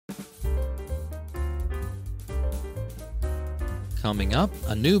Coming up,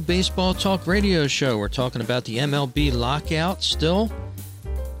 a new baseball talk radio show. We're talking about the MLB Lockout still.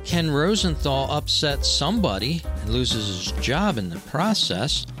 Can Rosenthal upset somebody and loses his job in the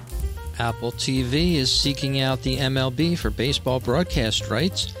process? Apple TV is seeking out the MLB for baseball broadcast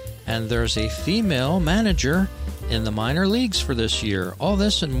rights, and there's a female manager in the minor leagues for this year. All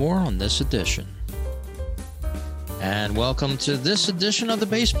this and more on this edition. And welcome to this edition of the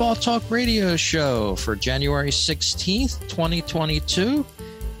Baseball Talk Radio Show for January 16th, 2022.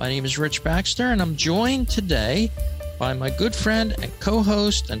 My name is Rich Baxter, and I'm joined today by my good friend and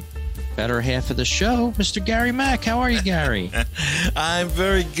co-host and better half of the show, Mr. Gary Mack. How are you, Gary? I'm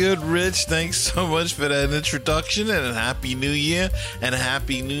very good, Rich. Thanks so much for that introduction, and a Happy New Year. And a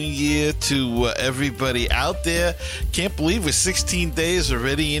Happy New Year to everybody out there. Can't believe we're 16 days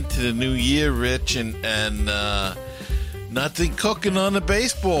already into the new year, Rich, and nothing cooking on the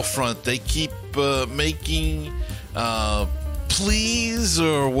baseball front. They keep making pleas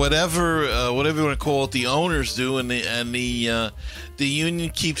or whatever you want to call it, the owners do, and the union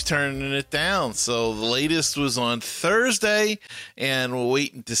keeps turning it down. So the latest was on Thursday, and we're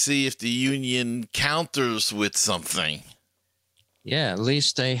waiting to see if the union counters with something. Yeah, at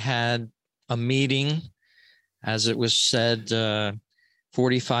least they had a meeting, as it was said,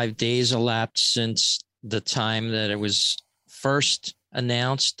 45 days elapsed since the time that it was first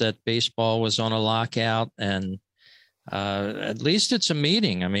announced that baseball was on a lockout, and at least it's a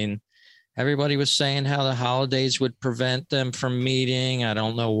meeting. I mean, everybody was saying how the holidays would prevent them from meeting. I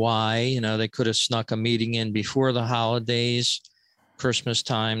don't know why. You know, they could have snuck a meeting in before the holidays, Christmas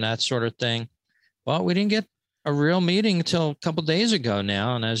time, that sort of thing. Well, we didn't get a real meeting until a couple days ago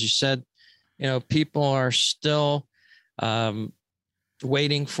now. And as you said, you know, people are still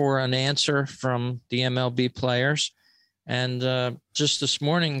waiting for an answer from the MLB players. And just this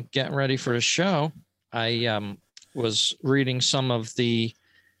morning, getting ready for the show, I was reading some of the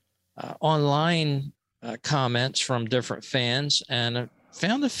online comments from different fans, and I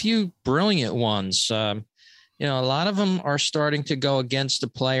found a few brilliant ones. You know, a lot of them are starting to go against the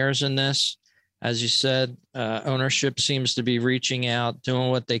players in this. As you said, ownership seems to be reaching out, doing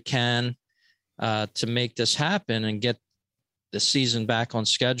what they can to make this happen and get the season back on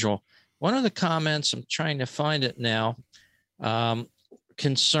schedule. One of the comments, I'm trying to find it now,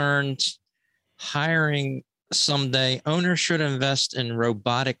 concerned hiring someday. Owners should invest in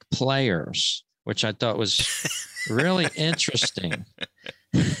robotic players, which I thought was really interesting.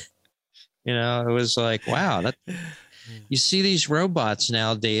 You know, it was like, wow, that you see these robots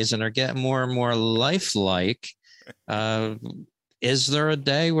nowadays and they're getting more and more lifelike. Is there a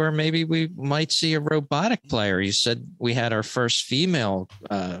day where maybe we might see a robotic player? You said we had our first female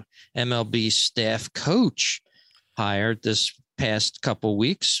MLB staff coach hired this past couple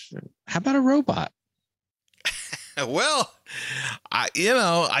weeks. How about a robot? Well,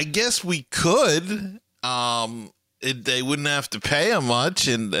 I guess we could. They wouldn't have to pay them much,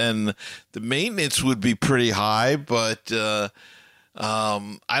 and the maintenance would be pretty high. But I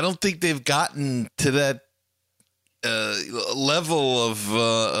don't think they've gotten to that level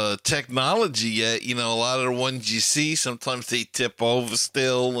of technology yet. You know, a lot of the ones you see, sometimes they tip over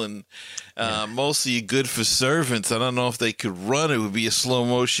still, and mostly good for servants. I don't know if they could run. It would be a slow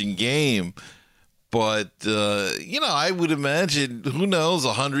motion game. But, I would imagine, who knows,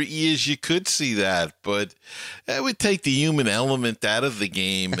 100 years you could see that. But it would take the human element out of the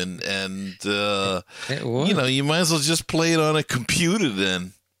game. And you might as well just play it on a computer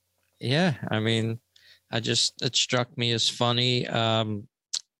then. Yeah, I mean, it struck me as funny.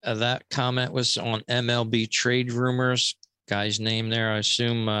 That comment was on MLB Trade Rumors. Guy's name there, I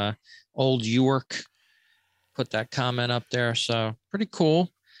assume Old York put that comment up there. So pretty cool.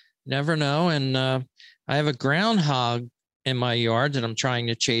 Never know. And I have a groundhog in my yard that I'm trying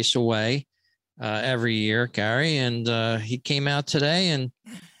to chase away every year, Gary. And he came out today and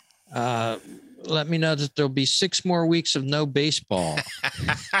let me know that there'll be 6 more weeks of no baseball.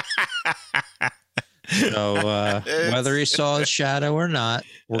 So whether he saw his shadow or not,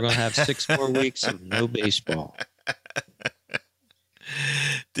 we're going to have 6 more weeks of no baseball.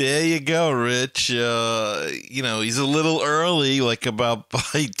 There you go, Rich. He's a little early, like about by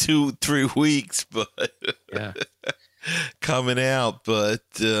 2-3 weeks, but coming out. But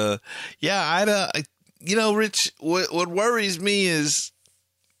Rich, what worries me is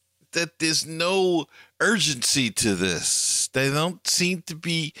that there's no urgency to this. They don't seem to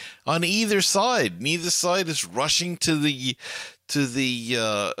be on either side. Neither side is rushing to the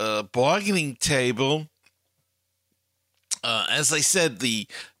bargaining table. As I said, the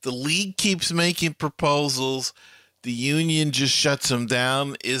league keeps making proposals. The union just shuts them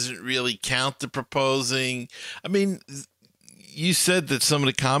down, isn't really counter-proposing. I mean, you said that some of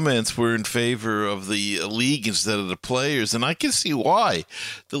the comments were in favor of the league instead of the players, and I can see why.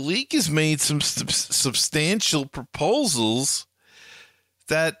 The league has made some substantial proposals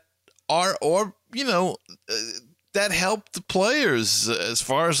that are, or that help the players, as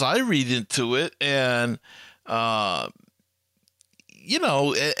far as I read into it, and and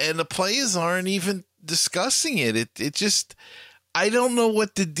the players aren't even discussing it. It just, I don't know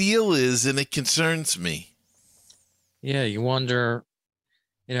what the deal is, and it concerns me. Yeah, you wonder,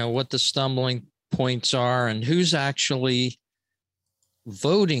 what the stumbling points are and who's actually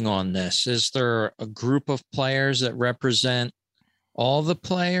voting on this. Is there a group of players that represent all the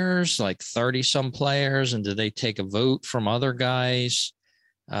players, like 30 some players, and do they take a vote from other guys?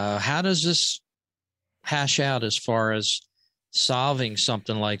 How does this hash out as far as solving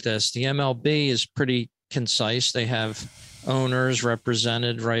something like this? The MLB is pretty concise. They have owners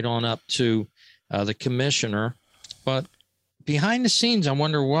represented right on up to the commissioner. But behind the scenes, I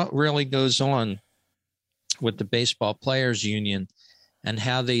wonder what really goes on with the Baseball Players Union and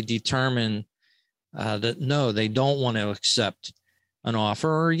how they determine that, no, they don't want to accept an offer,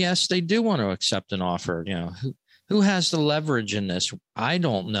 or yes, they do want to accept an offer. Who has the leverage in this? I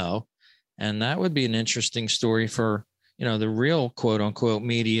don't know. And that would be an interesting story for, the real quote unquote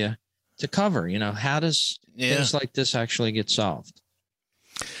media to cover. How does things like this actually get solved?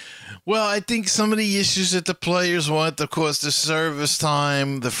 Well, I think some of the issues that the players want, of course, the service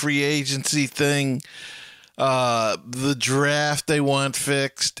time, the free agency thing, the draft they want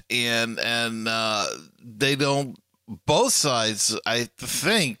fixed, and they don't. Both sides, I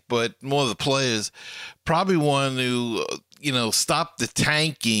think, but more the players probably want to, stop the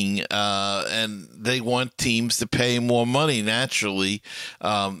tanking, and they want teams to pay more money. Naturally,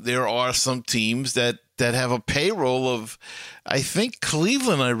 there are some teams that have a payroll of, I think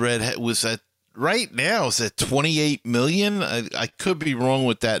Cleveland, I read, was at right now is at 28 million. I could be wrong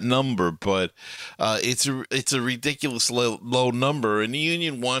with that number, but it's a ridiculous low number, and the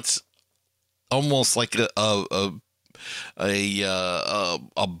union wants almost like a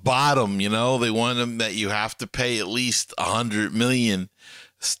bottom. They want them that you have to pay at least $100 million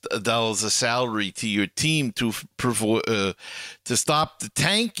a salary to your team to stop the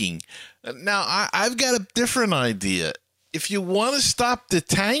tanking. Now, I've got a different idea. If you want to stop the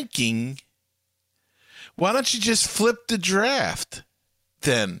tanking, why don't you just flip the draft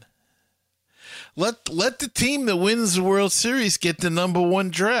then? Let the team that wins the World Series get the number one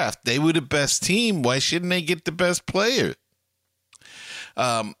draft. They were the best team. Why shouldn't they get the best player?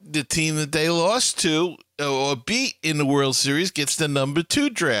 The team that they lost to or beat in the World Series gets the number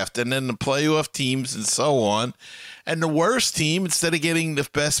 2 draft, and then the playoff teams and so on. And the worst team, instead of getting the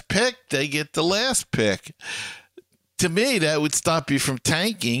best pick, they get the last pick. To me, that would stop you from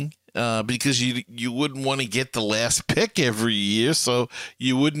tanking. Because you wouldn't want to get the last pick every year, so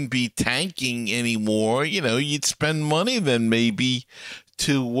you wouldn't be tanking anymore. You'd spend money then maybe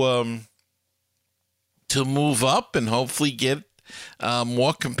to move up and hopefully get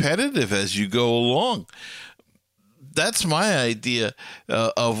more competitive as you go along. That's my idea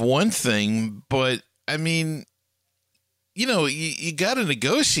of one thing, but I mean, you got to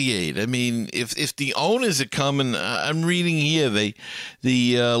negotiate. I mean, if the owners are coming, I'm reading here, the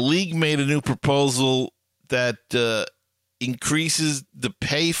league made a new proposal that increases the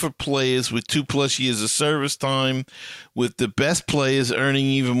pay for players with 2+ years of service time, with the best players earning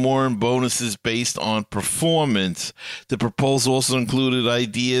even more in bonuses based on performance. The proposal also included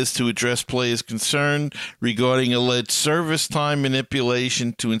ideas to address players' concern regarding alleged service time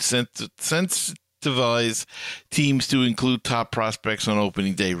manipulation to incentivize teams to include top prospects on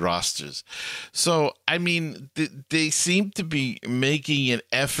opening day rosters. So, I mean, they seem to be making an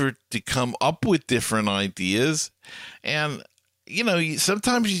effort to come up with different ideas. And,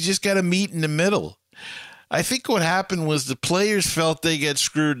 sometimes you just got to meet in the middle. I think what happened was the players felt they got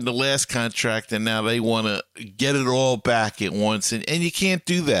screwed in the last contract, and now they want to get it all back at once. And you can't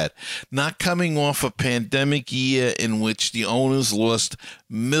do that. Not coming off a pandemic year in which the owners lost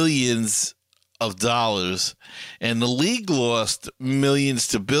millions of dollars and the league lost millions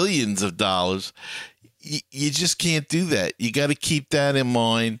to billions of dollars. You just can't do that. You got to keep that in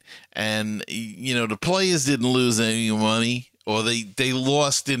mind. And the players didn't lose any money, or they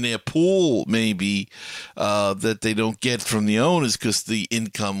lost in their pool maybe that they don't get from the owners because the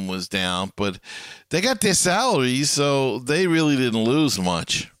income was down, but they got their salaries, so they really didn't lose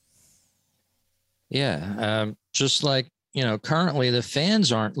much. Yeah, just like currently the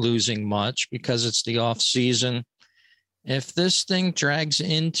fans aren't losing much because it's the off season. If this thing drags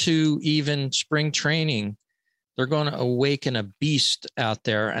into even spring training, they're going to awaken a beast out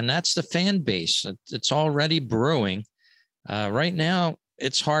there, and that's the fan base. It's already brewing. Right now,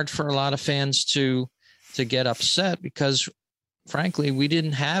 it's hard for a lot of fans to get upset because, frankly, we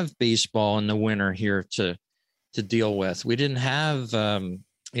didn't have baseball in the winter here to deal with. We didn't have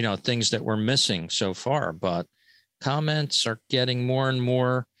things that we're missing so far, but comments are getting more and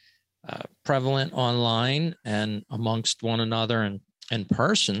more prevalent online and amongst one another and in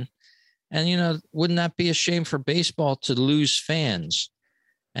person. And, wouldn't that be a shame for baseball to lose fans?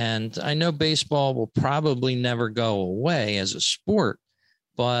 And I know baseball will probably never go away as a sport,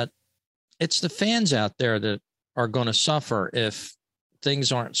 but it's the fans out there that are going to suffer if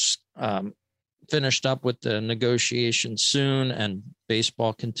things aren't finished up with the negotiations soon and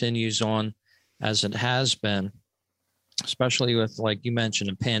baseball continues on as it has been, especially with, like you mentioned,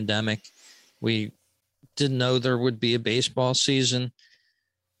 a pandemic. We didn't know there would be a baseball season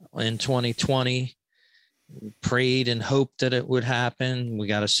in 2020. We prayed and hoped that it would happen. We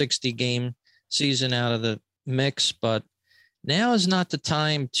got a 60-game season out of the mix, but now is not the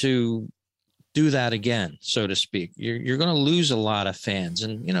time to do that again, so to speak. You're going to lose a lot of fans,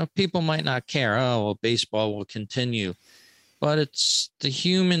 and people might not care. Oh, well, baseball will continue, but it's the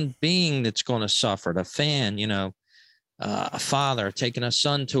human being that's going to suffer. The fan, a father taking a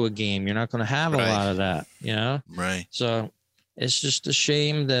son to a game. You're not going to have a lot of that, Right. So it's just a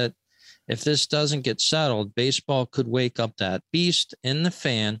shame that if this doesn't get settled, baseball could wake up that beast in the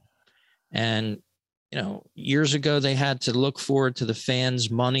fan. And, years ago, they had to look forward to the fans'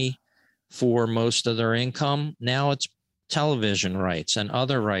 money for most of their income. Now it's television rights and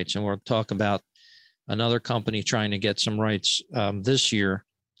other rights. And we'll talk about another company trying to get some rights this year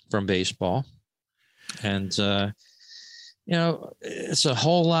from baseball. And, it's a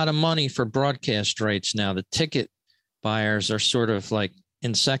whole lot of money for broadcast rights now. The ticket buyers are sort of like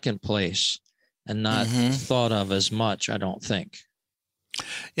in second place and not thought of as much, I don't think.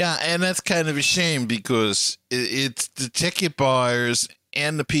 Yeah, and that's kind of a shame because it's the ticket buyers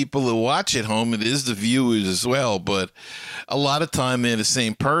and the people that watch at home. It is the viewers as well, but a lot of time they're the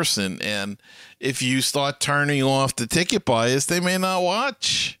same person. And if you start turning off the ticket buyers, they may not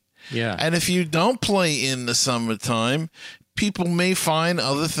watch. Yeah. And if you don't play in the summertime, people may find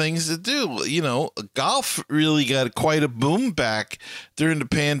other things to do. Golf really got quite a boom back during the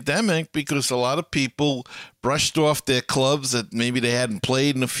pandemic because a lot of people brushed off their clubs that maybe they hadn't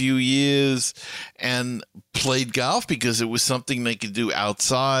played in a few years and played golf because it was something they could do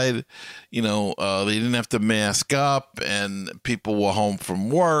outside. They didn't have to mask up and people were home from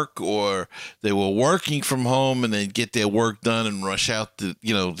work or they were working from home and they'd get their work done and rush out to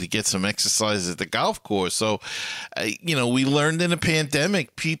get some exercise at the golf course. So, we learned in the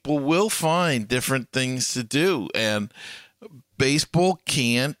pandemic, people will find different things to do, and baseball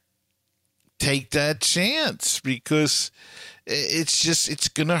can't take that chance because it's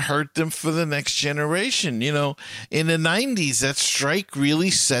going to hurt them for the next generation. In the 90s, that strike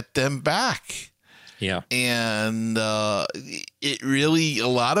really set them back. Yeah. And it really, a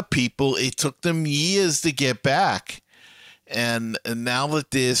lot of people, it took them years to get back. And now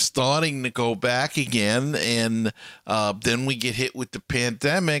that they're starting to go back again, and then we get hit with the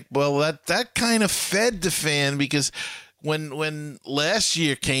pandemic, well, that kind of fed the fan because when last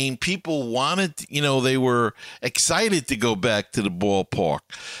year came, people wanted, they were excited to go back to the ballpark.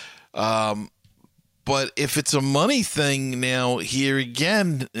 But if it's a money thing now here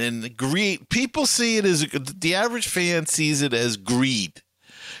again, and greed, people see it as the average fan sees it as greed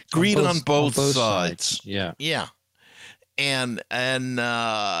on both sides. Yeah. Yeah. And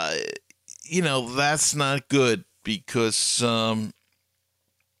that's not good because the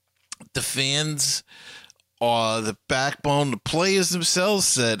fans are the backbone. The players themselves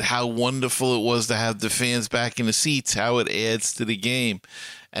said how wonderful it was to have the fans back in the seats, how it adds to the game.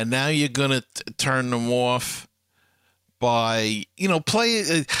 And now you're going to turn them off by,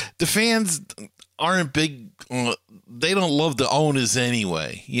 the fans aren't big. They don't love the owners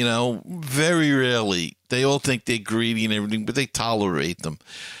anyway, very rarely. They all think they're greedy and everything, but they tolerate them.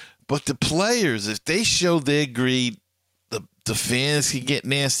 But the players, if they show their greed, the fans can get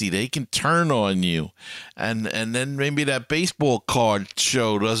nasty. They can turn on you. And then maybe that baseball card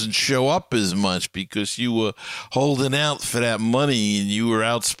show doesn't show up as much because you were holding out for that money and you were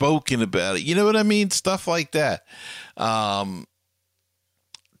outspoken about it. You know what I mean? Stuff like that. The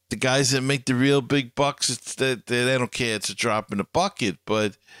guys that make the real big bucks, they don't care. It's a drop in the bucket.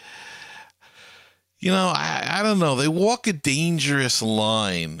 But, I don't know. They walk a dangerous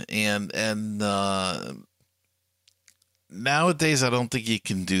line. And nowadays, I don't think you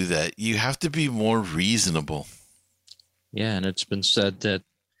can do that. You have to be more reasonable. Yeah, and it's been said that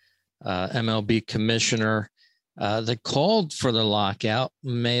MLB commissioner that called for the lockout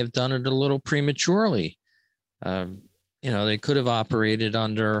may have done it a little prematurely. they could have operated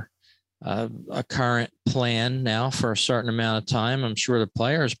under a current plan now for a certain amount of time. I'm sure the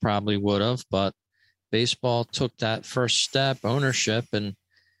players probably would have, but baseball took that first step, ownership, and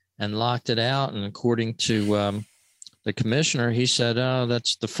locked it out. And according to the commissioner, he said, "Oh,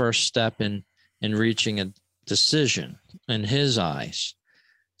 that's the first step in reaching a decision in his eyes."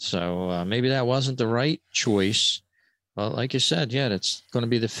 So maybe that wasn't the right choice. But like you said, yeah, it's going to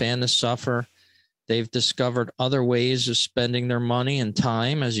be the fan to suffer. They've discovered other ways of spending their money and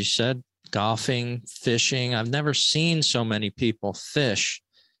time, as you said, golfing, fishing. I've never seen so many people fish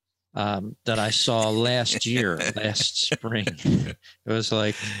that I saw last spring. It was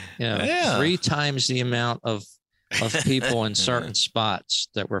like, 3 times the amount of people in certain spots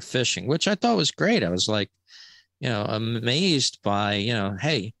that were fishing, which I thought was great. I was like, amazed by,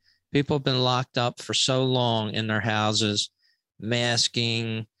 hey, people have been locked up for so long in their houses,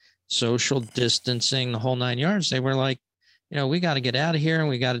 masking, social distancing, the whole 9 yards. They were like, we got to get out of here and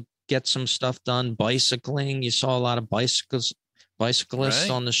we got to get some stuff done. Bicycling. You saw a lot of bicyclists right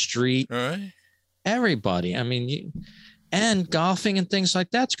on the street. Right. Everybody. I mean, and golfing and things like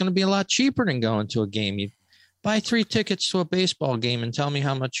that's going to be a lot cheaper than going to a game. You buy 3 tickets to a baseball game and tell me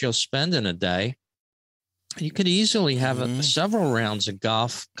how much you'll spend in a day. You could easily have several rounds of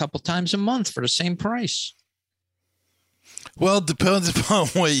golf a couple times a month for the same price. Well, it depends upon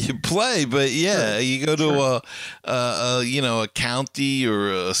where you play, but yeah, you go to a county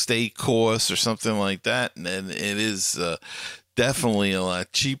or a state course or something like that, and it is definitely a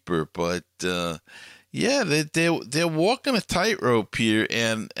lot cheaper. But yeah, they're walking a tightrope here,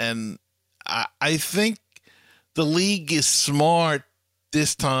 and I think the league is smart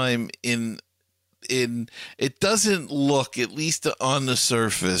this time in it doesn't look, at least on the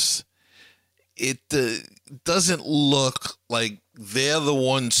surface, it doesn't look like they're the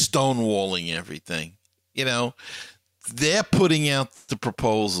ones stonewalling everything. They're putting out the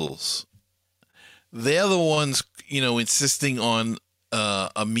proposals. They're the ones, insisting on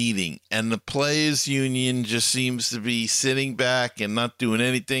a meeting, and the players union just seems to be sitting back and not doing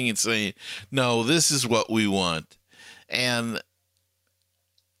anything and saying, no, this is what we want. And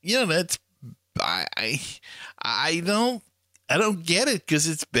that's, I don't get it, because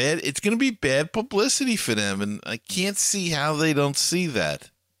it's bad. It's going to be bad publicity for them, and I can't see how they don't see that.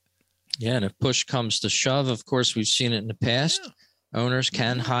 Yeah, and if push comes to shove, of course, we've seen it in the past. Yeah. Owners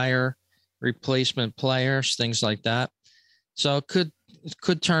can hire replacement players, things like that. So it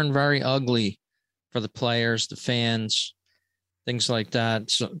could turn very ugly for the players, the fans, things like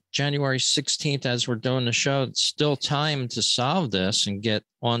that. So January 16th, as we're doing the show, it's still time to solve this and get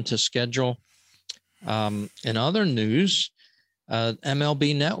onto schedule. In other news,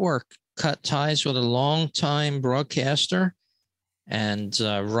 MLB Network cut ties with a longtime broadcaster and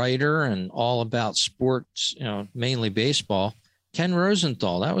writer and all about sports, mainly baseball, Ken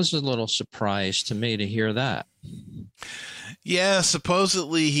Rosenthal. That was a little surprise to me to hear that. Yeah,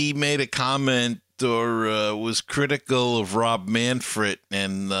 supposedly he made a comment or was critical of Rob Manfred,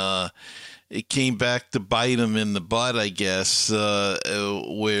 and it came back to bite him in the butt, I guess,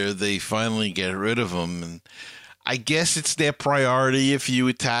 where they finally get rid of him. And I guess it's their priority. If you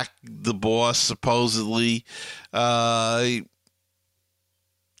attack the boss, supposedly, they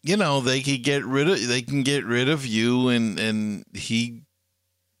can get rid of you, and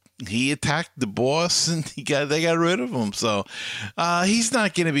he attacked the boss, and they got rid of him. So he's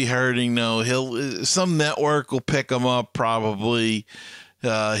not going to be hurting. No, some network will pick him up probably.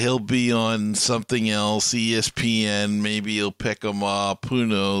 He'll be on something else, ESPN. Maybe he'll pick him up. Who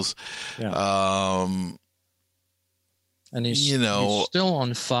knows? Yeah. And he's still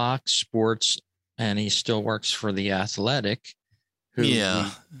on Fox Sports, and he still works for The Athletic, who we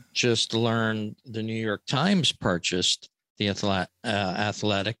just learned the New York Times purchased The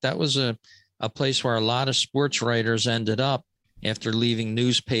Athletic. That was a place where a lot of sports writers ended up after leaving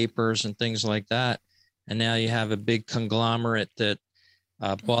newspapers and things like that. And now you have a big conglomerate that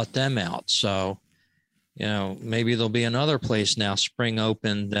bought them out. So, maybe there'll be another place now, spring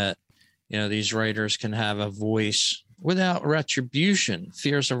open, that, these writers can have a voice without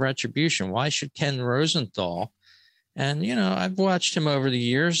fears of retribution. Why should Ken Rosenthal? And, I've watched him over the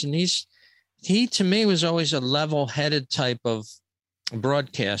years, and he to me was always a level-headed type of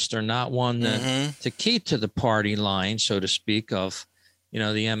broadcaster, not one that to keep to the party line, so to speak, of, the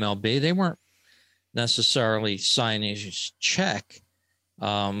MLB. They weren't necessarily signing his check.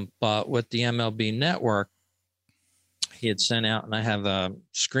 But with the MLB Network, he had sent out, and I have a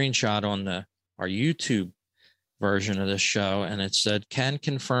screenshot on our YouTube version of this show, and it said, "Can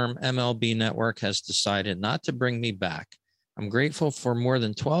confirm MLB Network has decided not to bring me back. I'm grateful for more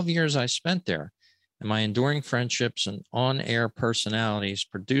than 12 years I spent there. and my enduring friendships and on-air personalities,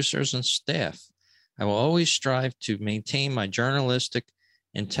 producers, and staff. I will always strive to maintain my journalistic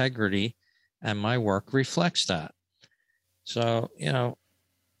integrity, and my work reflects that. So,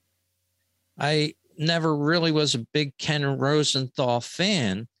 I never really was a big Ken Rosenthal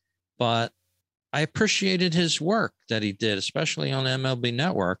fan, but I appreciated his work that he did, especially on MLB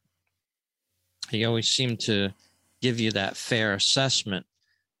Network. He always seemed to give you that fair assessment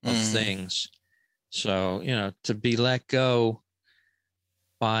of things. So, to be let go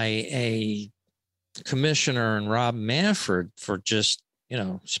by a commissioner and Rob Manfred for just,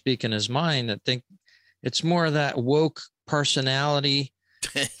 speaking his mind, I think it's more of that woke personality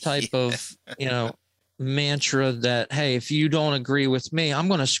type of, mantra that, hey, if you don't agree with me, I'm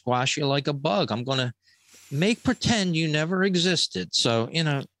going to squash you like a bug. I'm going to make pretend you never existed. So,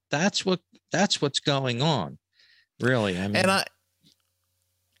 that's what's going on, really. I mean,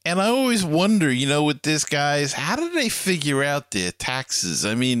 and I always wonder, with this guys, how do they figure out their taxes?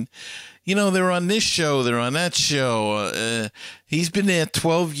 I mean, they're on this show, they're on that show. He's been there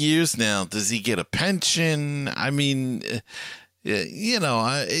 12 years now. Does he get a pension? I mean,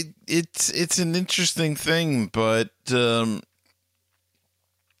 it's an interesting thing, but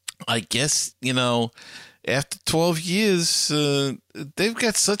I guess, after 12 years, they've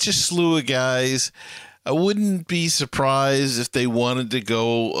got such a slew of guys. I wouldn't be surprised if they wanted to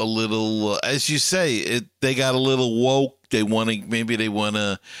go a little, as you say, they got a little woke. Maybe they want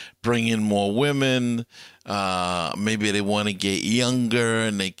to bring in more women. Maybe they want to get younger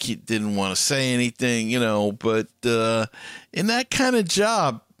and they didn't want to say anything, but in that kind of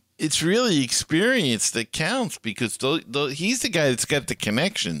job, it's really experience that counts, because he's the guy that's got the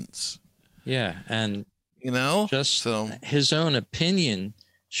connections. Yeah. And, just his own opinion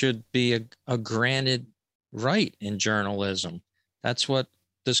should be a granted right in journalism. That's what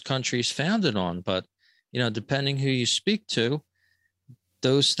this country's founded on. But, depending who you speak to,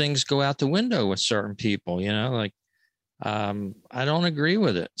 those things go out the window with certain people, I don't agree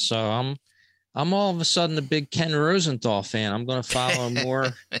with it. So I'm all of a sudden a big Ken Rosenthal fan. I'm going to follow more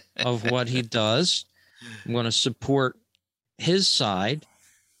of what he does. I'm going to support his side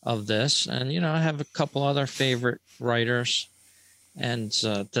of this. And, I have a couple other favorite writers and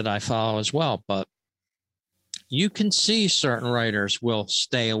that I follow as well. But you can see certain writers will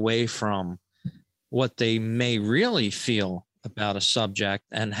stay away from what they may really feel about a subject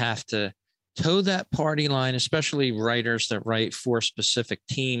and have to toe that party line, especially writers that write for specific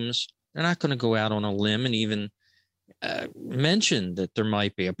teams. They're not going to go out on a limb and even mention that there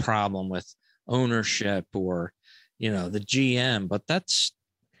might be a problem with ownership or, the GM. But that's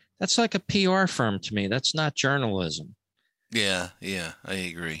like a PR firm to me. That's not journalism. Yeah, I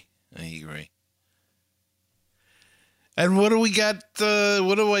agree. And what do we got?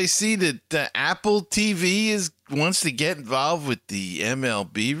 What do I see that Apple TV wants to get involved with the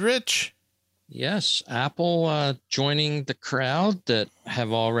MLB, Rich? Yes, Apple joining the crowd that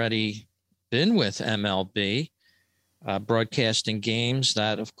have already been with MLB, broadcasting games.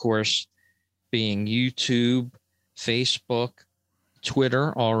 That, of course, being YouTube, Facebook,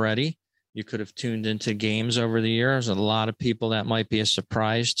 Twitter already. You could have tuned into games over the years. A lot of people that might be a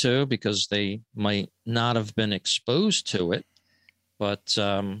surprise to, because they might not have been exposed to it. But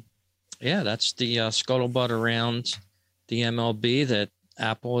that's the scuttlebutt around the MLB, that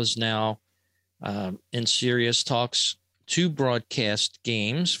Apple is now in serious talks to broadcast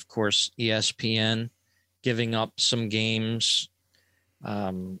games. Of course, ESPN giving up some games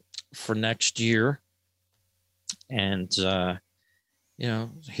for next year. And,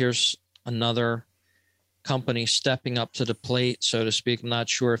 here's another company stepping up to the plate, so to speak. I'm not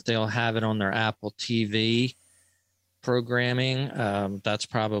sure if they'll have it on their Apple TV programming. That's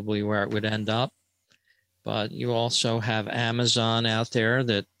probably where it would end up. But you also have Amazon out there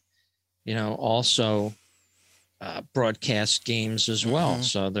that, also broadcasts games as well. Mm-hmm.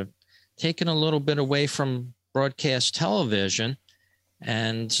 So they're taking a little bit away from broadcast television.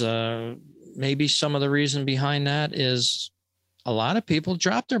 And maybe some of the reason behind that is a lot of people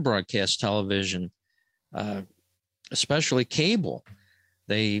drop their broadcast television, especially cable.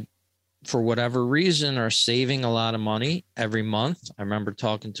 They, for whatever reason, are saving a lot of money every month. I remember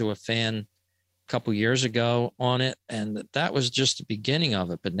talking to a fan a couple years ago on it, and that was just the beginning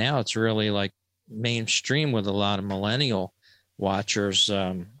of it. But now it's really like mainstream with a lot of millennial watchers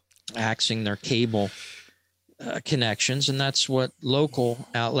axing their cable connections, and that's what local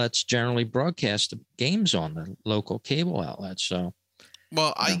outlets generally broadcast the games on, the local cable outlets. So,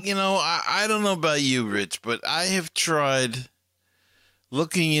 well, I don't know about you, Rich, but I have tried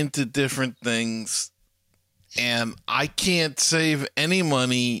looking into different things, and I can't save any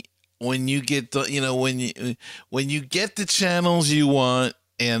money when you get the, when you get the channels you want,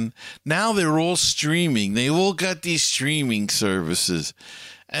 and now they're all streaming. They all got these streaming services,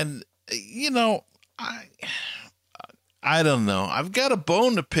 and I don't know. I've got a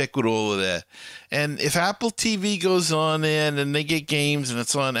bone to pick with all of that. And if Apple TV goes on there and then they get games and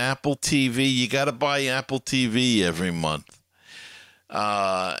it's on Apple TV, you got to buy Apple TV every month.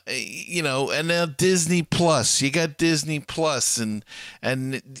 And now Disney Plus, you got Disney Plus, and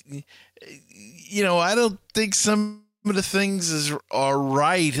I don't think some of the things are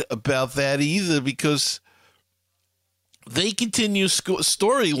right about that either, because they continue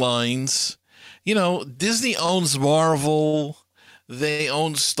storylines. Disney owns Marvel. They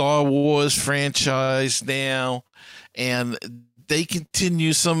own Star Wars franchise now, and they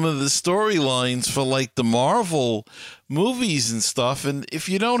continue some of the storylines for like the Marvel movies and stuff. And if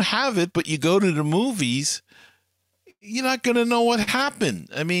you don't have it, but you go to the movies, you're not going to know what happened.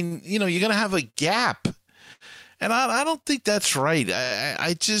 I mean, you're going to have a gap. And I don't think that's right.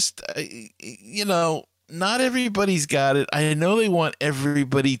 I just, not everybody's got it. I know they want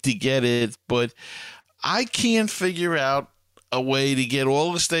everybody to get it, but I can't figure out a way to get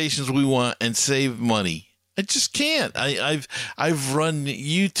all the stations we want and save money. I just can't. I've run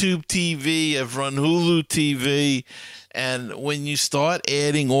YouTube TV, I've run Hulu TV, and when you start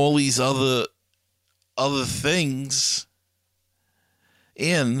adding all these other things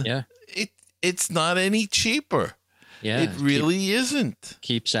in, it's not any cheaper. Yeah, it really isn't.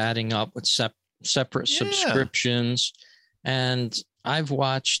 Keeps adding up with separate subscriptions. And I've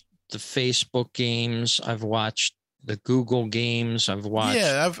watched the Facebook games, I've watched the Google games, I've watched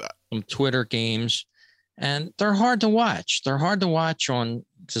some Twitter games, and they're hard to watch. They're hard to watch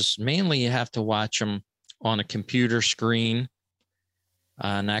because mainly you have to watch them on a computer screen,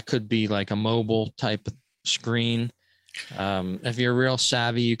 and that could be like a mobile type of screen. If you're real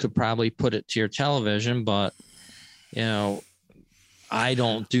savvy, you could probably put it to your television, but I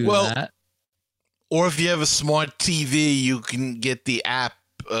don't do that. Or if you have a smart TV, you can get the app,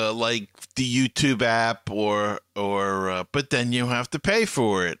 like the YouTube app, but then you have to pay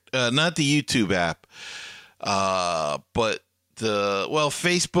for it. Not the YouTube app, but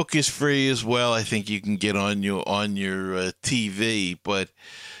Facebook is free as well. I think you can get on your TV. But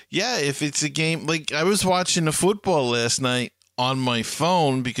yeah, if it's a game, like I was watching the football last night on my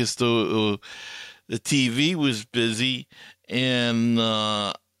phone because the TV was busy, and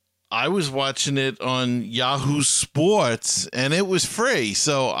I was watching it on Yahoo Sports, and it was free,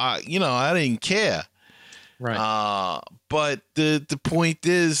 so I didn't care. Right. But the point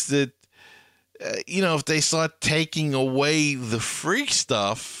is that if they start taking away the free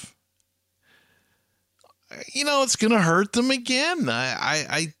stuff, it's going to hurt them again.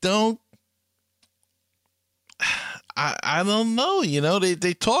 I don't know.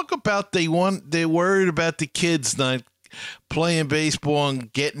 They talk about they're worried about the kids not playing baseball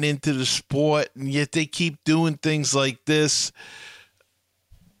and getting into the sport, and yet they keep doing things like this.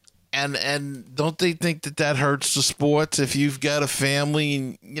 And don't they think that hurts the sports? If you've got a family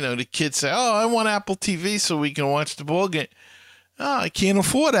and the kids say, "Oh, I want Apple TV so we can watch the ball game." Oh, I can't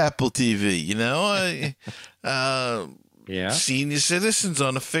afford Apple TV. Senior citizens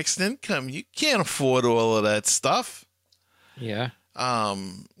on a fixed income, you can't afford all of that stuff. Yeah.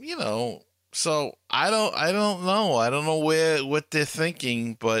 So I don't know. I don't know what they're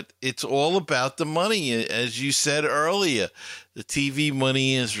thinking, but it's all about the money. As you said earlier, the TV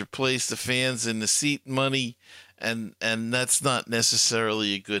money has replaced the fans and the seat money, and that's not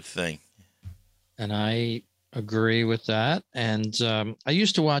necessarily a good thing. And I agree with that. And I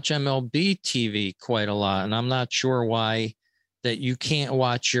used to watch MLB TV quite a lot, and I'm not sure why that you can't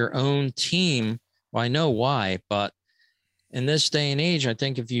watch your own team. Well, I know why, but in this day and age, I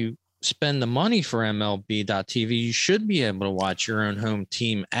think if you spend the money for MLB.TV, you should be able to watch your own home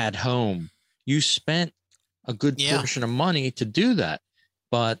team at home. You spent a good portion of money to do that,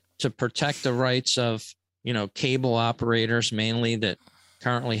 but to protect the rights of, cable operators mainly that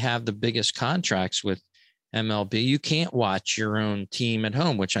currently have the biggest contracts with MLB, you can't watch your own team at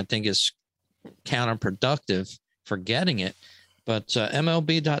home, which I think is counterproductive for getting it. But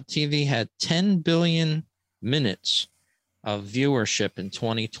MLB.TV had 10 billion minutes of viewership in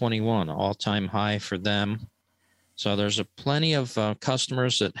 2021, all-time high for them. So there's plenty of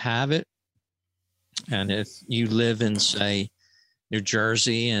customers that have it. And if you live in, say, New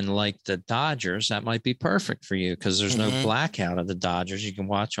Jersey and like the Dodgers, that might be perfect for you because there's no blackout of the Dodgers. You can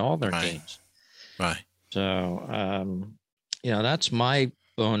watch all their games. Right. So, that's my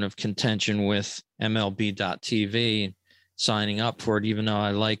bone of contention with MLB.TV, signing up for it, even though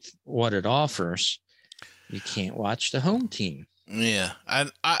I like what it offers. You can't watch the home team. Yeah,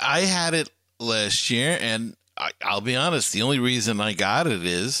 I had it last year, and I'll be honest. The only reason I got it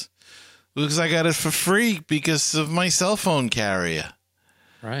is because I got it for free because of my cell phone carrier.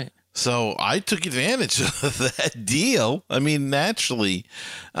 Right. So I took advantage of that deal. I mean, naturally,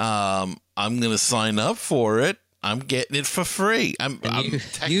 I'm going to sign up for it. I'm getting it for free. I'm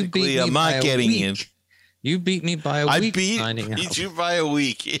technically I'm not getting it. You beat me by a week. I beat you by a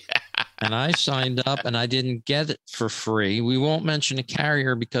week. Yeah. And I signed up and I didn't get it for free. We won't mention a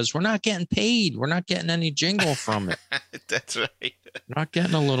carrier because we're not getting paid. We're not getting any jingle from it. That's right. We're not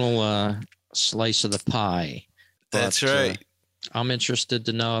getting a little slice of the pie. That's right. I'm interested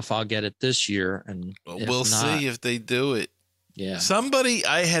to know if I'll get it this year. And we'll see if they do it. Yeah. Somebody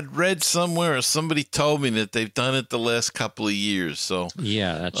I had read somewhere, or somebody told me that they've done it the last couple of years. So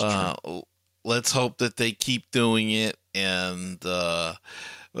yeah, that's true. Let's hope that they keep doing it. And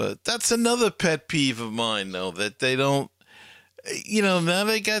that's another pet peeve of mine, though, that they don't. Now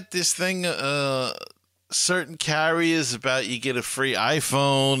they got this thing. Certain carriers about you get a free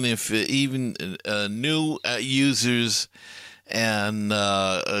iPhone if even new users and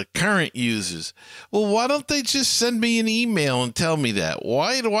current users. Well, why don't they just send me an email and tell me that?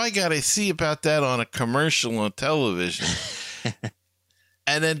 Why do I got to see about that on a commercial on television?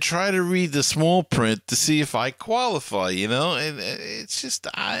 And then try to read the small print to see if I qualify, And it's just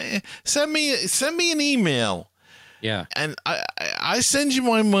send me an email. Yeah. And I send you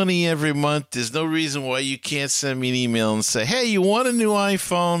my money every month. There's no reason why you can't send me an email and say, hey, you want a new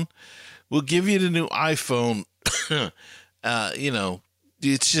iPhone? We'll give you the new iPhone.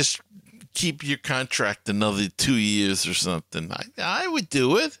 It's just keep your contract another 2 years or something. I would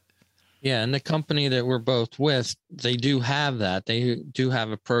do it. Yeah, and the company that we're both with, they do have that. They do have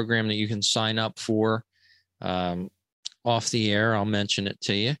a program that you can sign up for off the air. I'll mention it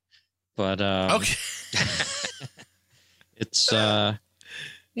to you. But okay. It's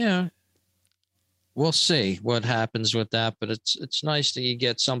we'll see what happens with that. But it's nice that you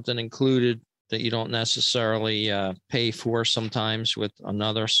get something included that you don't necessarily pay for sometimes with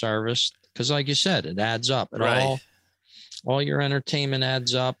another service. Because like you said, it adds up. All your entertainment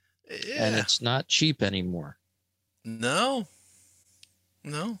adds up. Yeah. And it's not cheap anymore. No.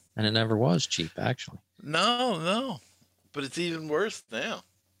 And it never was cheap, actually. No. But it's even worse now.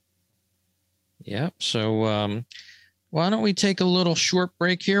 Yeah. So why don't we take a little short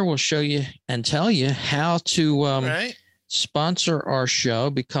break here? We'll show you and tell you how to sponsor our show,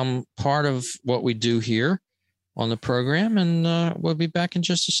 become part of what we do here on the program. And we'll be back in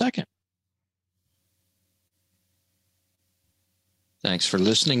just a second. Thanks for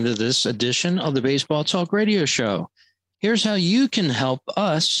listening to this edition of the Baseball Talk Radio Show. Here's how you can help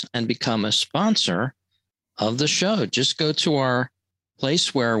us and become a sponsor of the show. Just go to our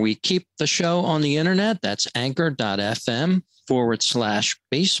place where we keep the show on the internet. That's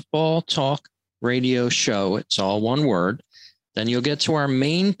anchor.fm/Baseball Talk Radio Show. It's all one word. Then you'll get to our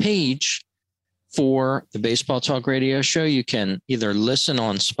main page for the Baseball Talk Radio Show. You can either listen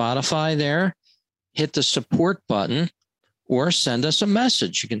on Spotify there, hit the support button, or send us a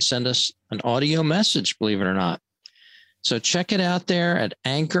message. You can send us an audio message, believe it or not. So check it out there at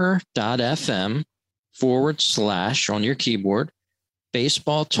anchor.fm/ on your keyboard,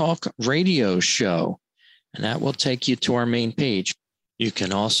 Baseball Talk Radio Show. And that will take you to our main page. You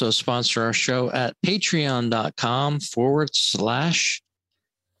can also sponsor our show at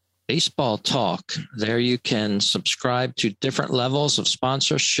patreon.com/Baseball Talk. There you can subscribe to different levels of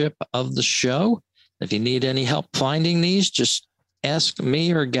sponsorship of the show. If you need any help finding these, just ask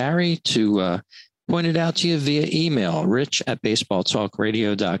me or Gary to point it out to you via email,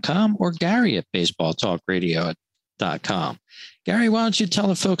 rich@baseballtalkradio.com or gary@baseballtalkradio.com. Gary, why don't you tell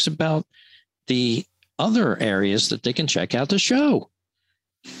the folks about the other areas that they can check out the show?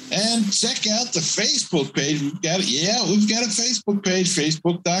 And check out the Facebook page. We've got a Facebook page,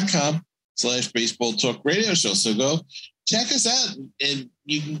 facebook.com/Baseball Talk Radio Show. So go check us out and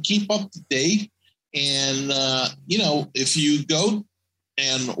you can keep up to date. And, if you go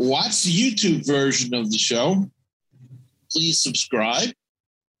and watch the YouTube version of the show, please subscribe.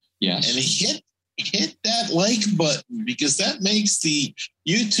 Yes. And hit that like button because that makes the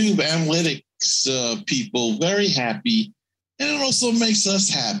YouTube analytics people very happy. And it also makes us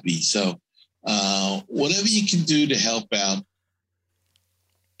happy. So whatever you can do to help out,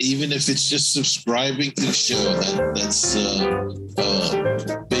 even if it's just subscribing to the show, that's a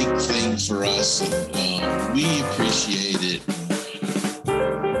big thing for us, and we appreciate it.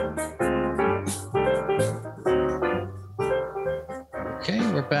 Okay,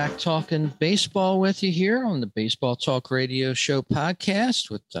 we're back talking baseball with you here on the Baseball Talk Radio Show podcast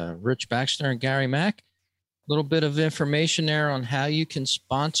with Rich Baxter and Gary Mack. little bit of information there on how you can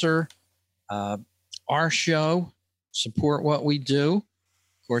sponsor uh, our show, support what we do. Of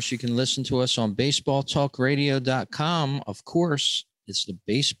course, you can listen to us on baseballtalkradio.com. Of course, it's the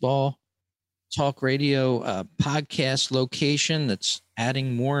Baseball Talk Radio podcast location that's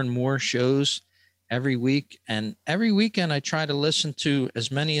adding more and more shows every week. And every weekend, I try to listen to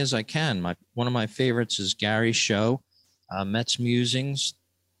as many as I can. One of my favorites is Gary's show, Mets Musings.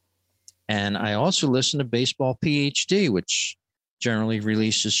 And I also listen to Baseball PhD, which generally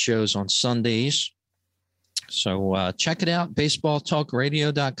releases shows on Sundays. So check it out,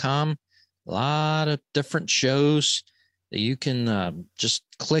 baseballtalkradio.com. A lot of different shows that you can just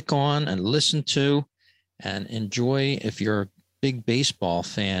click on and listen to and enjoy. If you're a big baseball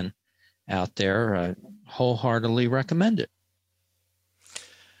fan out there, wholeheartedly recommend it.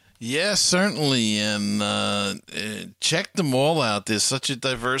 Yeah, certainly, and check them all out. There's such a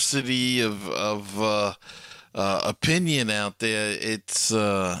diversity of opinion out there. It's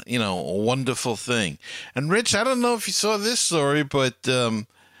a wonderful thing. And Rich, I don't know if you saw this story, but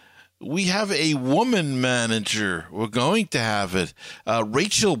we have a woman manager. We're going to have it.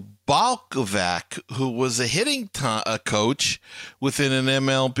 Rachel Balkovac, who was a hitting coach within an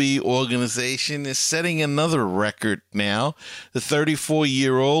MLB organization, is setting another record now. The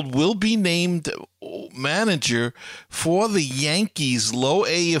 34-year-old will be named manager for the Yankees low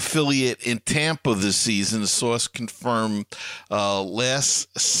A affiliate in Tampa this season. The source confirmed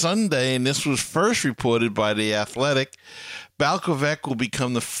last Sunday, and this was first reported by The Athletic. Balkovac will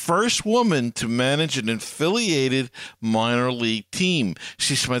become the first woman to manage an affiliated minor league team.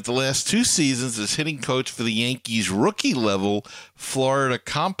 She spent the last 2 seasons as hitting coach for the Yankees rookie level Florida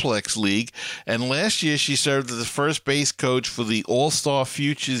Complex League, and last year she served as the first base coach for the All-Star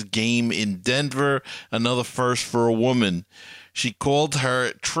Futures game in Denver, another first for a woman. She called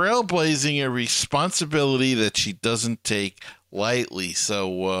her trailblazing a responsibility that she doesn't take lightly.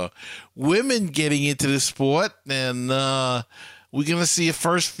 So women getting into the sport, and we're going to see a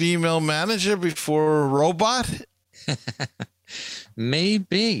first female manager before a robot?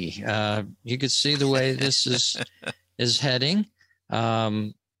 Maybe. You could see the way this is heading.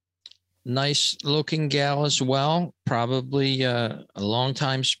 Nice looking gal as well, probably a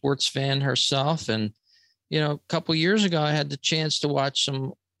longtime sports fan herself. And, a couple years ago, I had the chance to watch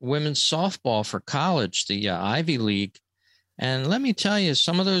some women's softball for college, the Ivy League. And let me tell you,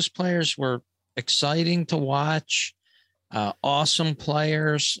 some of those players were exciting to watch, awesome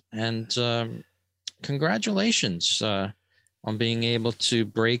players, and congratulations on being able to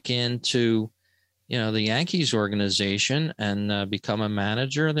break into, the Yankees organization and become a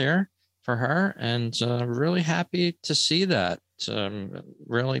manager there for her. And really happy to see that.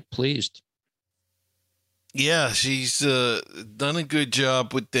 Really pleased. Yeah, she's done a good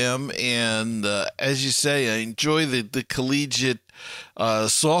job with them, and as you say, I enjoy the collegiate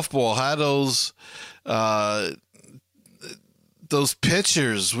softball. How those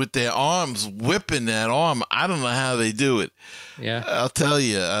pitchers with their arms whipping that arm, I don't know how they do it. Yeah, I'll tell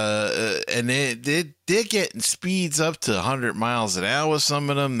you. And they're getting speeds up to 100 miles an hour, some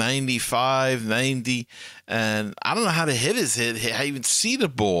of them, 95, 90. And I don't know how to hit his head, how even see the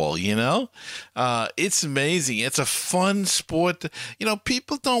ball, It's amazing. It's a fun sport.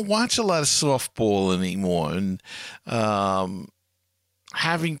 People don't watch a lot of softball anymore. And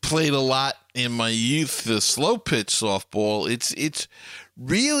having played a lot in my youth, the slow pitch softball, it's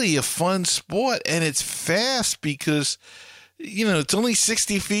really a fun sport, and it's fast because, it's only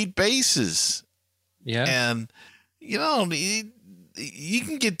 60 feet bases. Yeah. And, you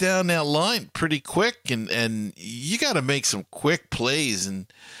can get down that line pretty quick, and you got to make some quick plays, and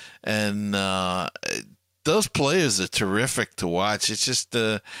those players are terrific to watch. It's just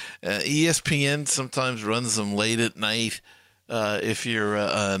ESPN sometimes runs them late at night. If you're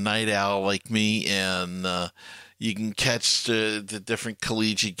a night owl like me, and you can catch the different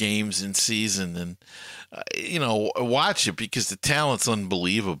collegiate games in season, and watch it because the talent's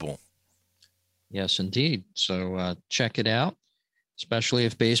unbelievable. Yes, indeed. So check it out. Especially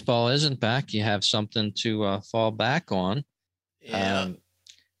if baseball isn't back, you have something to fall back on. Yeah.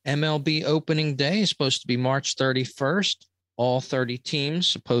 MLB opening day is supposed to be March 31st. All 30 teams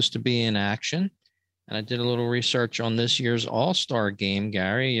supposed to be in action. And I did a little research on this year's All-Star game,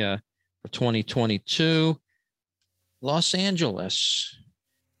 Gary, for 2022. Los Angeles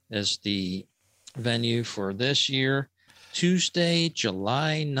is the venue for this year. Tuesday,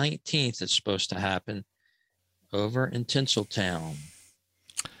 July 19th, it's supposed to happen over in Tinseltown.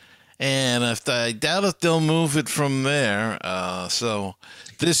 And I doubt if they'll move it from there. So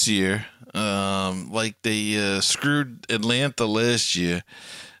this year, like they screwed Atlanta last year,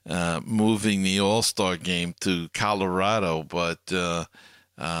 moving the All-Star game to Colorado, but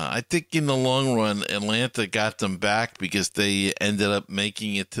I think in the long run, Atlanta got them back because they ended up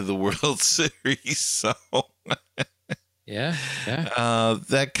making it to the World Series. So yeah.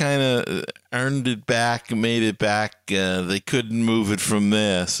 that kind of earned it back, made it back. They couldn't move it from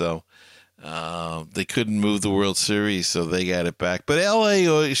there, so they couldn't move the World Series, so they got it back. But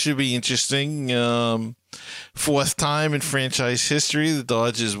LA should be interesting. Fourth time in franchise history, the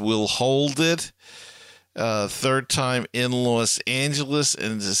Dodgers will hold it. Third time in Los Angeles,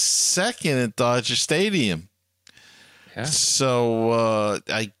 and the second at Dodger Stadium. Yeah. So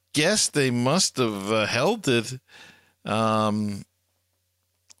I guess they must have held it. It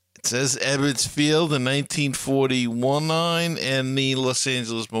says Ebbets Field in 1949 and the Los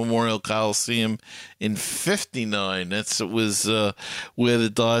Angeles Memorial Coliseum in 59. It was where the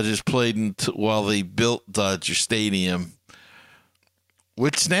Dodgers played while they built Dodger Stadium,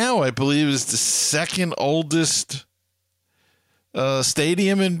 which now I believe is the second oldest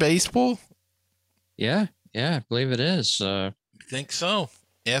stadium in baseball. Yeah, I believe it is. I think so.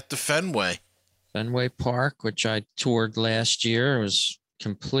 After Fenway Park, which I toured last year, was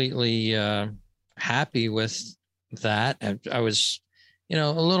completely happy with that. I was,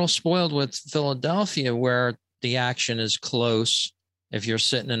 a little spoiled with Philadelphia, where the action is close. If you're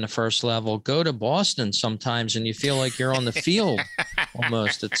sitting in the first level, go to Boston sometimes and you feel like you're on the field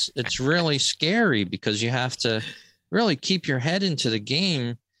almost. It's really scary because you have to really keep your head into the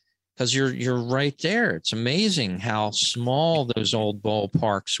game because you're right there. It's amazing how small those old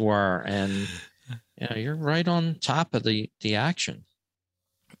ballparks were, and you're right on top of the action.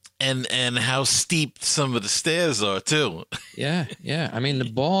 And how steep some of the stairs are too. Yeah. I mean, the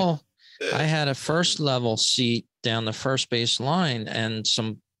ball, I had a first level seat down the first base line, and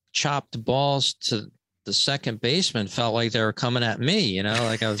some chopped balls to the second baseman felt like they were coming at me,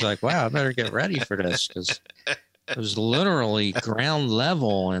 like I was like, wow, I better get ready for this, because it was literally ground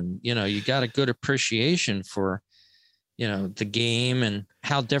level. And, you got a good appreciation for, the game and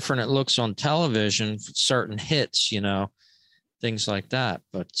how different it looks on television, certain hits, things like that.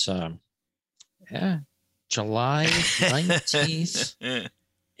 But July 19th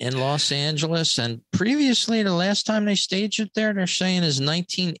in Los Angeles. And previously, the last time they staged it there, they're saying is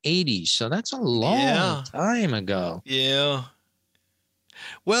 1980. So that's a long time ago. Yeah.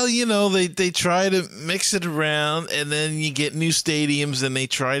 Well, they try to mix it around, and then you get new stadiums, and they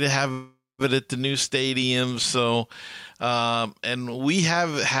try to have it at the new stadium. So, and we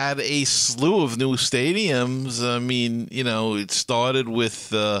have had a slew of new stadiums. I mean, it started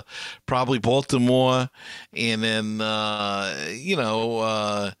with probably Baltimore, and then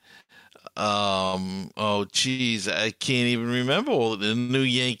oh geez, I can't even remember the new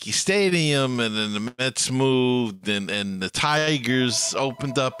Yankee Stadium, and then the Mets moved, and the Tigers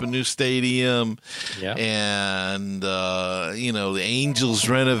opened up a new stadium, and the Angels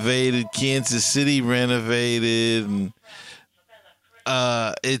renovated, Kansas City renovated, and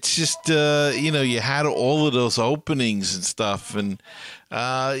it's just you had all of those openings and stuff, and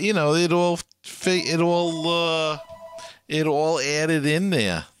it all added in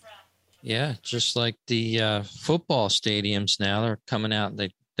there. Yeah, just like the football stadiums now, they're coming out.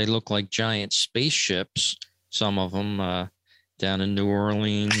 They look like giant spaceships. Some of them down in New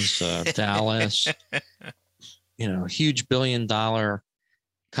Orleans, Dallas. Huge billion-dollar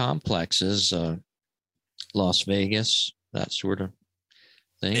complexes, Las Vegas, that sort of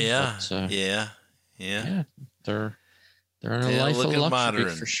thing. Yeah, but, yeah. They're in a life of luxury modern.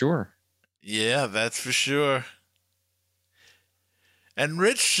 For sure. Yeah, that's for sure. And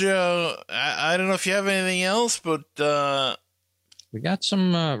Rich, I don't know if you have anything else, but we got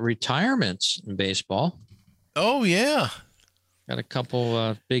some retirements in baseball. Oh yeah, got a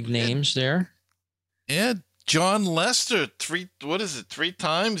couple big names there. Yeah, John Lester, three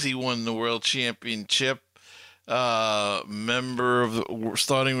times he won the world championship. Member of the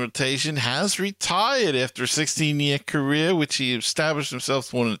starting rotation, has retired after a 16-year career, which he established himself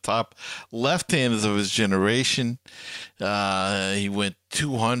as one of the top left-handers of his generation. He went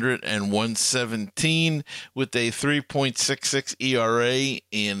 200 and 117 with a 3.66 ERA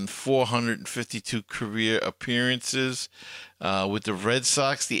in 452 career appearances with the Red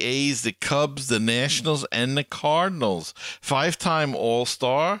Sox, the A's, the Cubs, the Nationals, and the Cardinals. 5-time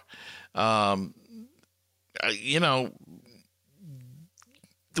All-Star.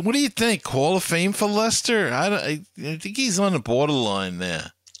 What do you think? Hall of Fame for Lester? I think he's on the borderline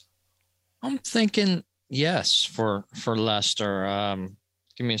there. I'm thinking yes for Lester.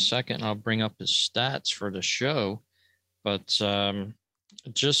 Give me a second. I'll bring up his stats for the show. But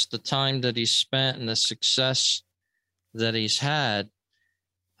just the time that he spent and the success that he's had,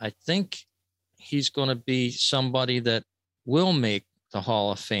 I think he's going to be somebody that will make the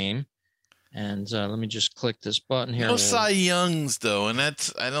Hall of Fame. And let me just click this button here. No Cy Youngs, though, and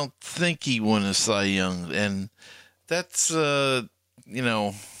I don't think he won a Cy Young. And that's, you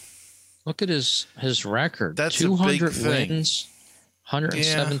know. Look at his record. That's 200 wins,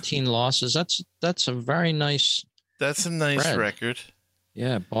 117 losses. That's a very nice. That's a nice record.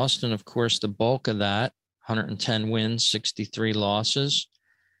 Yeah, Boston, of course, the bulk of that. 110 wins, 63 losses.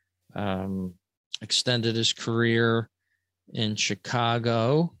 Extended his career in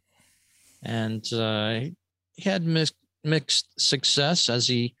Chicago, and he had mixed success as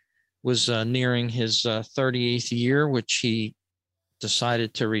he was nearing his 38th year, which he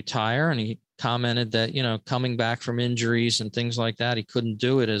decided to retire. And he commented that, you know, coming back from injuries and things like that, he couldn't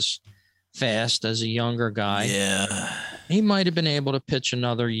do it as fast as a younger guy. Yeah. He might have been able to pitch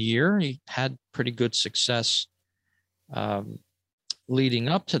another year. He had pretty good success leading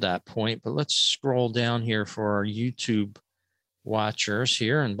up to that point. But let's scroll down here for our YouTube watchers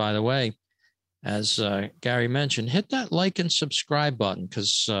here. And by the way, as Gary mentioned, hit that like and subscribe button,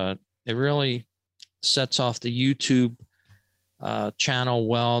 because it really sets off the YouTube channel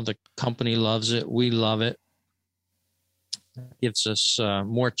well. The company loves it. We love it. It gives us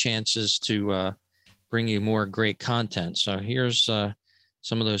more chances to bring you more great content. So here's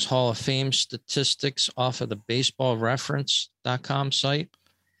some of those Hall of Fame statistics off of the baseballreference.com site.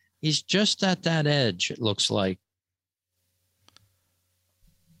 He's just at that edge, it looks like.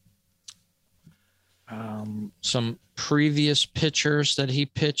 Some previous pitchers that he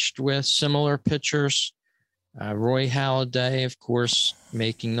pitched with, similar pitchers. Roy Halladay, of course,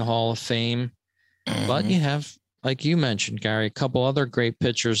 making the Hall of Fame. Mm-hmm. But you have, like you mentioned, Gary, a couple other great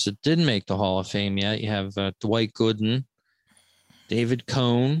pitchers that didn't make the Hall of Fame yet. You have Dwight Gooden, David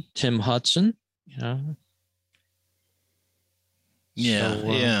Cone, Tim Hudson. You know.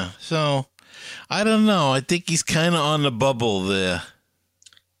 Yeah. So I don't know. I think he's kind of on the bubble there.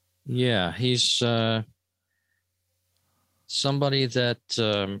 Yeah, he's somebody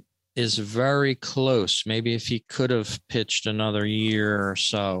that is very close. Maybe if he could have pitched another year or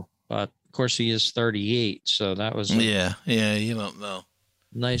so, but of course he is 38, so that was you don't know.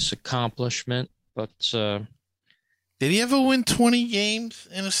 Nice accomplishment. But did he ever win 20 games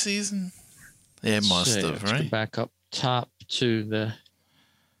in a season? Yeah, it must have, right? Let's go back up top to the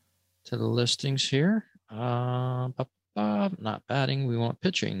listings here. Not batting, we want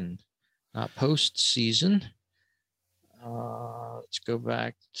pitching. Not postseason. Let's go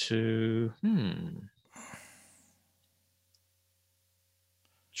back to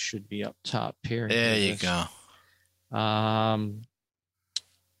should be up top here. There you go.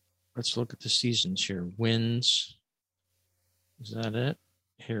 Let's look at the seasons here. Wins. Is that it?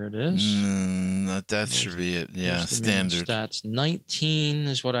 Here it is. That should be it. Yeah, standard stats. 19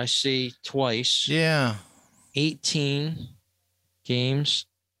 is what I see twice. Yeah. 18 games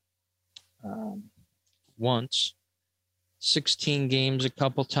once. 16 games a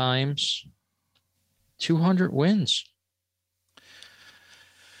couple times. 200 wins.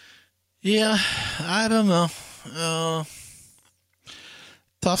 Yeah, I don't know.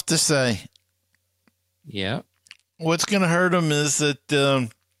 Tough to say. Yeah. What's going to hurt him is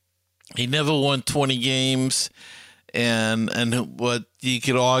that he never won 20 games, and what you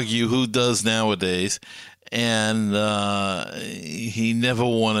could argue who does nowadays, and he never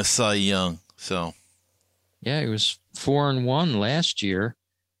won a Cy Young. So, yeah, he was 4-1 last year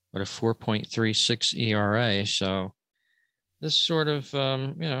with a 4.36 ERA. So this sort of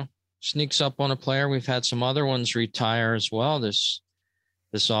sneaks up on a player. We've had some other ones retire as well this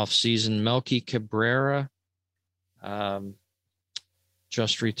offseason. Melky Cabrera,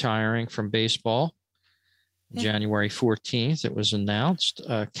 just retiring from baseball. January 14th, it was announced.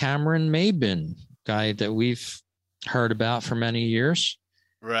 Cameron Maybin, guy that we've heard about for many years.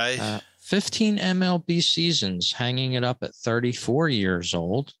 Right. 15 MLB seasons, hanging it up at 34 years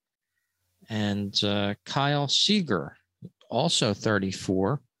old. And Kyle Seager, also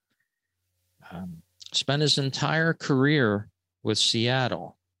 34, spent his entire career with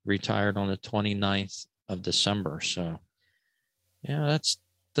Seattle, retired on the 29th of December. So, yeah, that's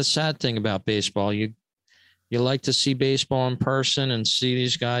the sad thing about baseball. You like to see baseball in person and see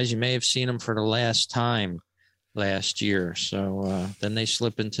these guys. You may have seen them for the last time last year. So then they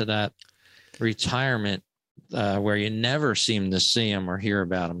slip into that retirement where you never seem to see them or hear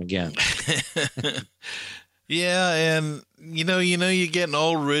about them again. Yeah, and you're getting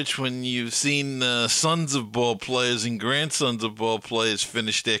old, Rich, when you've seen sons of ball players and grandsons of ball players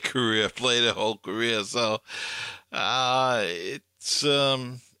finish their career, play their whole career. So it's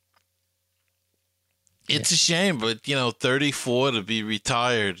It's a shame, but 34 to be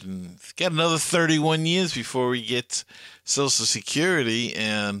retired, and got another 31 years before we get Social Security,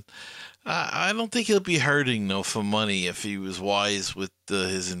 and I don't think he'll be hurting for money if he was wise with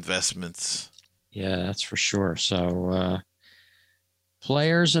his investments. Yeah, that's for sure. So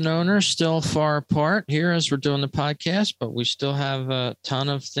players and owners still far apart here as we're doing the podcast, but we still have a ton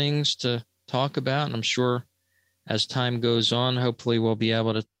of things to talk about. And I'm sure as time goes on, hopefully we'll be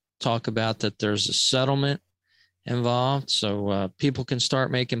able to talk about that there's a settlement involved, so people can start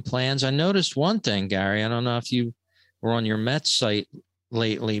making plans. I noticed one thing, Gary. I don't know if you were on your Mets site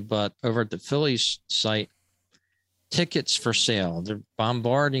lately, but over at the Phillies site, tickets for sale. They're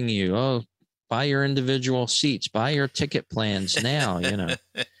bombarding you. Oh, buy your individual seats, buy your ticket plans now,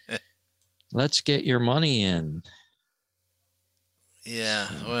 Let's get your money in. Yeah,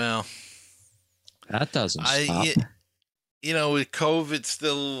 well, that doesn't stop. With COVID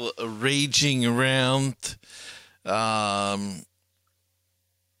still raging around, I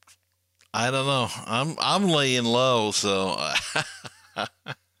don't know. I'm laying low, so I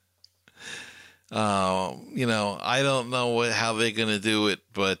don't know how they're going to do it,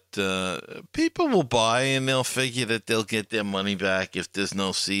 but people will buy and they'll figure that they'll get their money back if there's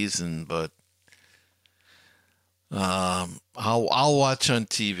no season. But I'll watch on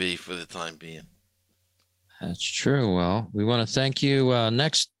TV for the time being. That's true. Well, we want to thank you.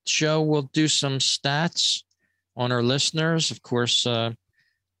 Next show, we'll do some stats on our listeners. Of course, on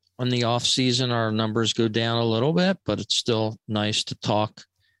the off season, our numbers go down a little bit, but it's still nice to talk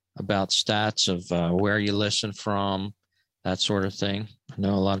about stats of where you listen from, that sort of thing. I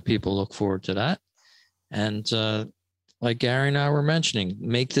know a lot of people look forward to that. And like Gary and I were mentioning,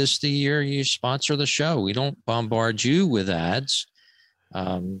 make this the year you sponsor the show. We don't bombard you with ads.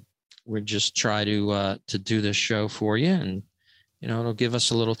 We just try to do this show for you, and it'll give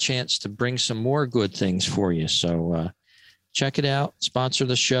us a little chance to bring some more good things for you. So check it out. Sponsor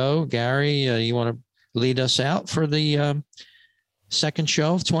the show. Gary, you want to lead us out for the second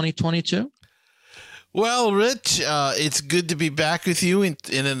show of 2022? Well, Rich, it's good to be back with you in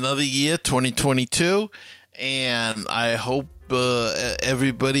another year, 2022, and I hope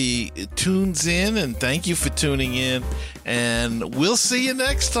everybody tunes in, and thank you for tuning in, and we'll see you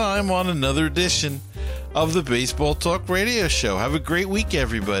next time on another edition of the Baseball Talk Radio Show. Have a great week,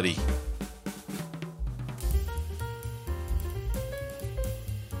 everybody.